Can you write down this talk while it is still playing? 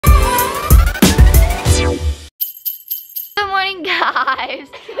morning, guys.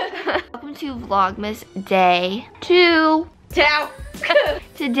 Welcome to Vlogmas day 2.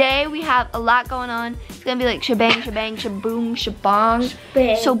 Today we have a lot going on. It's gonna be like shebang, shebang, shaboom, shabong.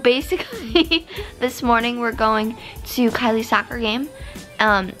 So basically, this morning we're going to Kylie's soccer game.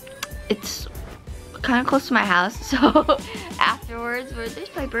 It's kind of close to my house, so afterwards, there's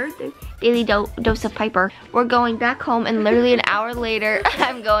Piper, the daily dose of Piper. We're going back home, and literally an hour later,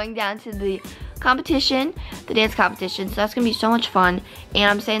 I'm going down to the competition, the dance competition, so that's gonna be so much fun.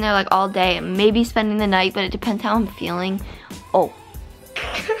 And I'm staying there like all day, and maybe spending the night, but it depends how I'm feeling. Oh.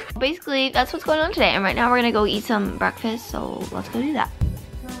 Basically, that's what's going on today, and right now we're gonna go eat some breakfast, so let's go do that.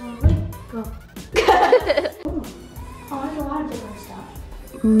 Go. Oh, there's a lot of different stuff.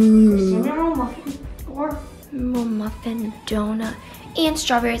 Cinnamon muffin or muffin, donut, and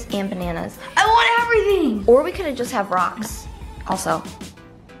strawberries and bananas. I want everything! Or we could just have rocks, also.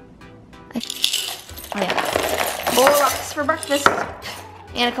 Oh yeah. 4 rocks for breakfast.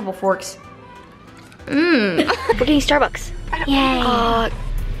 And a couple forks. We're getting Starbucks. Yay.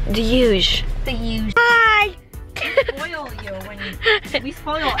 The huge. The huge. Hi! Spoil you when we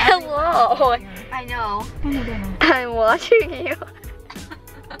spoil everyone. Hello. I know. I'm watching you.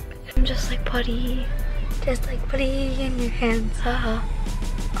 I'm just like putty. Just like putty in your hands. Oh,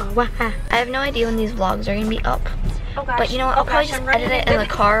 wow. I have no idea when these vlogs are gonna be up. Oh gosh. But you know what? I'll probably just edit it in the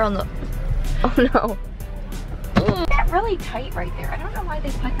car on the. Oh no. That's really tight right there. I don't know why they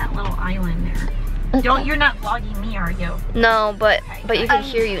put that little island there. You're not vlogging me, are you? No, but you can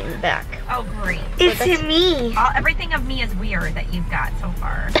hear you in the back. Oh great. It's me. Everything of me is weird that you've got so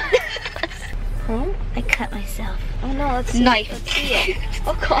far. Huh? I cut myself. Oh no, let's see. Knife. Let's see it.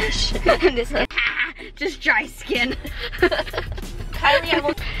 Oh gosh. Just dry skin. Kylie, I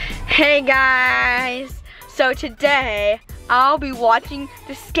will. Hey guys. So today I'll be watching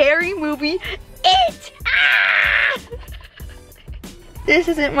the scary movie It. This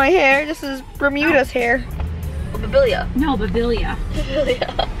isn't my hair. This is Bermuda's hair. Oh, Babilia. No, Babilia. Babilia.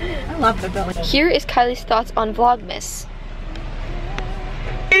 I love Babilia. Here is Kylie's thoughts on Vlogmas.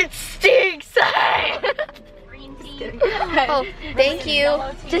 It stinks! Green tea. Oh, thank you.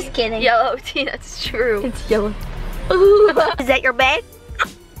 Yellow tea. Just kidding. Yellow tea, that's true. It's yellow. Is that your bed?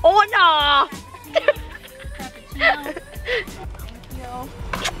 Oh no!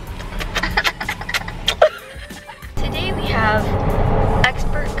 Today we have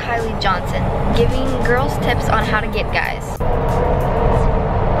expert Kylie Johnson giving girls tips on how to get guys.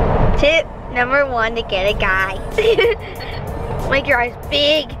 Tip number 1 to get a guy. Make your eyes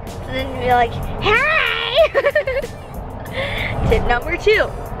big, so then you'll be like, hey! Tip number 2.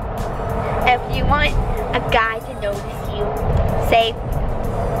 If you want a guy to notice you, say,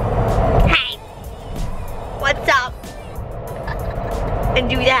 hey, what's up? And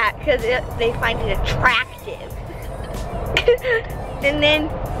do that, because they find it attractive. And then,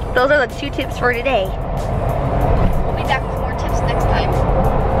 those are the 2 tips for today. We'll be back with more tips next time.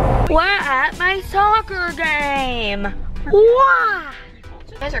 We're at my soccer game. Wow!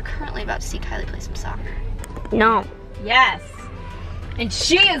 You guys are currently about to see Kylie play some soccer. No. Yes. And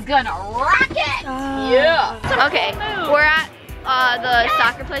she is gonna rock it! Yeah. Okay, we're at the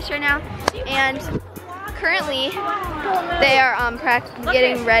soccer place right now, and currently they are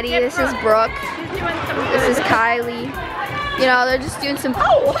getting ready. This is Brooke. This is Kylie. You know, they're just doing some.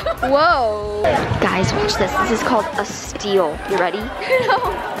 Whoa! Guys, watch this. This is called a steal. You ready? No.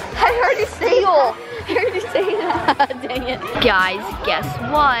 I heard you say that. I heard you say that. Dang it. Guys, guess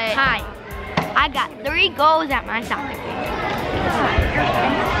what? Hi. I got 3 goals at my soccer game.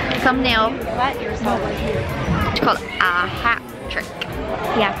 Thumbnail. It's called a hat trick.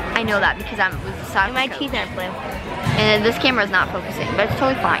 Yeah, I know that because I was a soccer. My teeth are blue. And this camera is not focusing, but it's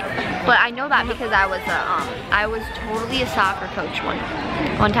totally fine. But I know that because I was totally a soccer coach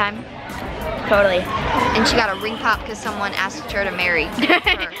one time. Totally. And she got a ring pop because someone asked her to marry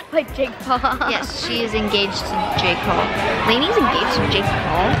her. Like Jake Paul. Yes, she is engaged to Jake Paul. Lainey's engaged to Jake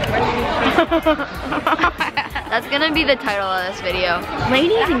Paul. That's gonna be the title of this video.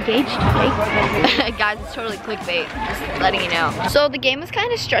 Lainey's engaged to Jake Paul. Guys, it's totally clickbait. Just letting you know. So the game was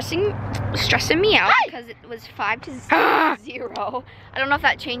kind of stressing me out because it was 5-0. I don't know if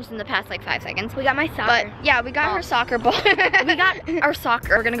that changed in the past like 5 seconds. We got my soccer. But yeah, we got her soccer ball. We got our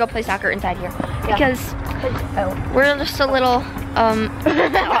soccer. We're gonna go play soccer inside here because we're just a little. I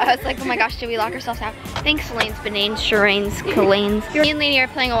was like, oh my gosh, did we lock ourselves out? Thanks, Lane's, Benanes, Shireen's, Kalane's. Me and Lainey are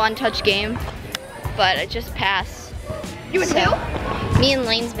playing a one-touch game, but it just passed. You and who? Me and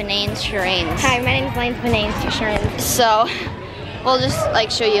Lane's, Benanes, Shireen's. Hi, my name's Lane's Benanes, Shireen's. So we'll just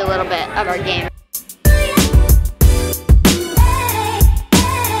like show you a little bit of our game.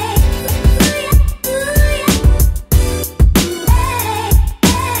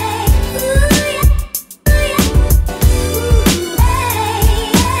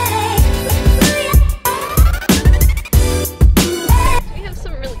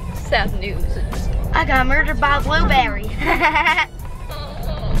 sad news. I got murdered by a blueberry.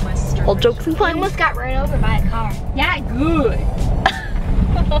 All jokes and I fun. almost got run over by a car. Yeah, good.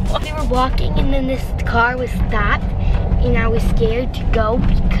 We were walking and then this car was stopped and I was scared to go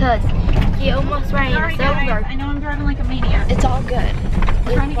because he almost ran us over. I know I'm driving like a maniac. It's all good. I'm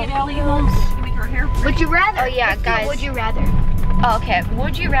trying to get Allie home to make her hair pretty. Would you rather? Oh yeah, guys. Would you rather? Oh, okay.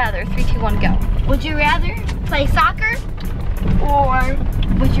 Would you rather? 3, 2, 1, go. Would you rather play soccer or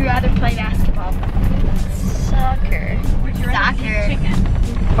would you rather play basketball? Soccer. Would you rather eat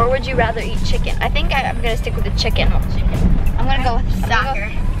chicken? Or would you rather eat chicken? I think I'm gonna stick with the chicken. I'm gonna go with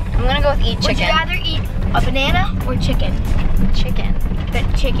Soccer. I'm gonna go with eat chicken. Would you rather eat a banana or chicken? Chicken. But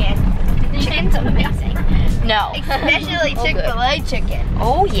chicken. Chicken's amazing. No. Especially Oh, good. Chick-fil-A chicken.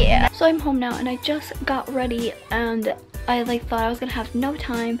 Oh yeah. So I'm home now and I just got ready and I thought I was gonna have no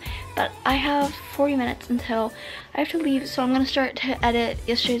time, but I have 40 minutes until I have to leave, so I'm gonna start to edit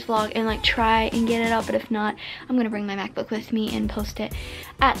yesterday's vlog and try and get it up, but if not, I'm gonna bring my MacBook with me and post it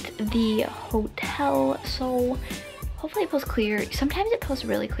at the hotel. So hopefully it posts clear. Sometimes it posts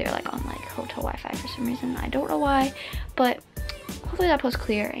really clear on hotel Wi-Fi for some reason. I don't know why, but hopefully that posts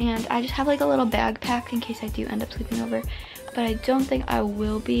clear. And I just have a little bag packed in case I do end up sleeping over, but I don't think I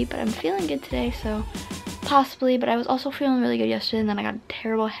will be, but I'm feeling good today, so possibly. But I was also feeling really good yesterday and then I got a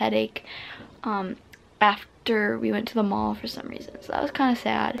terrible headache after we went to the mall for some reason, so that was kind of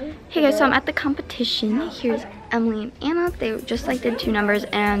sad. Hey guys, so I'm at the competition. Here's Emily and Anna. They just did 2 numbers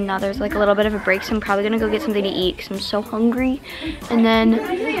and now there's a little bit of a break, so I'm probably gonna go get something to eat because I'm so hungry. And then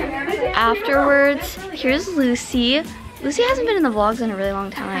afterwards, here's Lucy. Lucy hasn't been in the vlogs in a really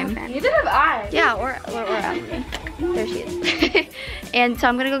long time. Neither have I. Yeah, or Emily. There she is. And so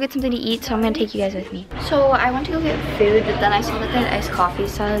I'm gonna go get something to eat, so I'm gonna take you guys with me. So I went to go get food, but then I saw that they had iced coffee,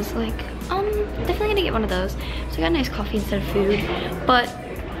 so I was like, definitely gonna get one of those. So I got an iced coffee instead of food. But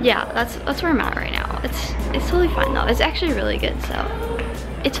yeah, that's where I'm at right now. It's totally fine though. It's actually really good, so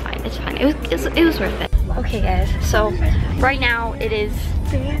it's fine. It's fine. It was worth it. Okay guys, so right now it is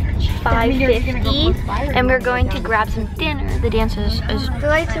 5:50 and we're going to grab some dinner. The dance is The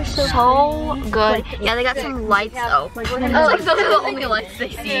lights are so good. Yeah, they got some lights. Oh, those are the only lights they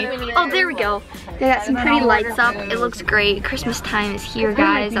see. Oh, there we go. They got some pretty lights up. It looks great. Christmas time is here,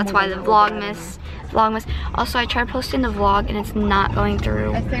 guys. That's why the Vlogmas. Also, I tried posting the vlog and it's not going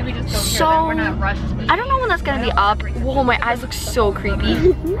through. So I don't know when that's gonna be up. Whoa, my eyes look so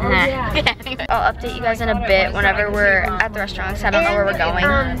creepy. I'll update you guys in a bit whenever we're at the restaurant, because I don't know where we're going.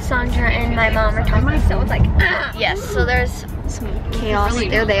 Sandra and my mom are talking, so it's like, Yes, so there's some chaos.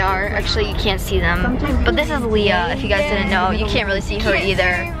 There they are. Actually, you can't see them. But this is Leah, if you guys didn't know. You can't really see her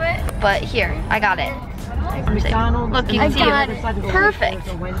either. But here, I got it. Look, you can see it. Perfect.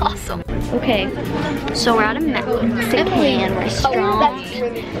 Awesome. Okay, so we're at a Mexican restaurant.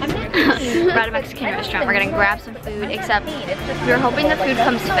 We're at a Mexican restaurant. We're gonna grab some food, except we're hoping the food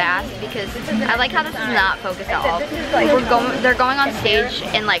comes fast because I like how this is not focused at all. They're going on stage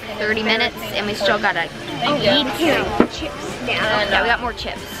in 30 minutes and we still gotta eat. Yeah, we got more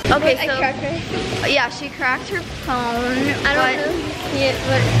chips. Okay, so yeah, she cracked her phone. I don't know.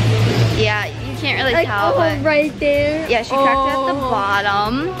 But yeah, you can't really tell. But right there. yeah, she cracked it at the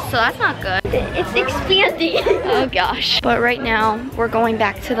bottom, so that's not good. It's expanding. Oh gosh. But right now we're going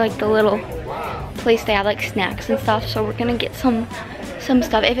back to the little place they have snacks and stuff. So we're gonna get some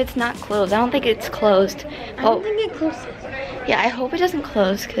stuff if it's not closed. I don't think it's closed. I don't think it closes. Yeah, I hope it doesn't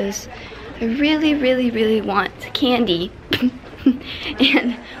close because I really want candy.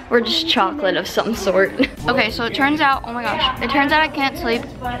 And we're just chocolate of some sort. Okay, so it turns out, oh my gosh, it turns out I can't sleep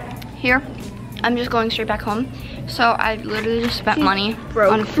here. I'm just going straight back home. So I literally just spent money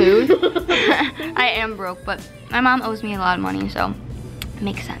on food. I am broke, but my mom owes me a lot of money, so it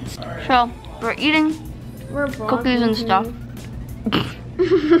makes sense. So we're eating cookies and stuff.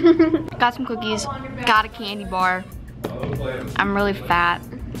 Got some cookies, got a candy bar. I'm really fat,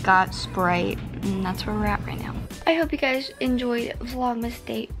 got Sprite, and that's where we're at right now. I hope you guys enjoyed Vlogmas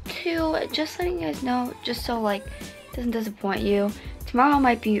Day 2. Just letting you guys know, just so it doesn't disappoint you. Tomorrow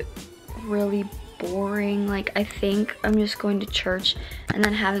might be really boring. I think I'm just going to church and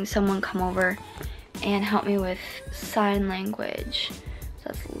then having someone come over and help me with sign language. So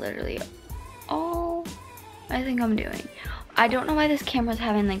that's literally all I think I'm doing. I don't know why this camera's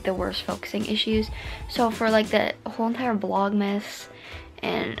having the worst focusing issues. So for the whole entire Vlogmas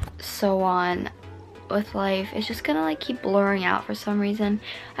and so on with life, it's just gonna keep blurring out for some reason.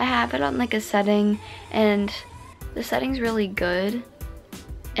 I have it on a setting and the setting's really good,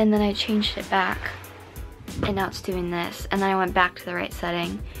 and then I changed it back and now it's doing this, and then I went back to the right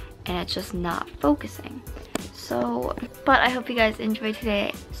setting and it's just not focusing. So, but I hope you guys enjoyed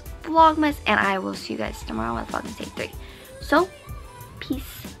Vlogmas, and I will see you guys tomorrow with Vlogmas Day 3. So,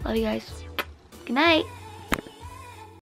 peace. Love you guys. Good night.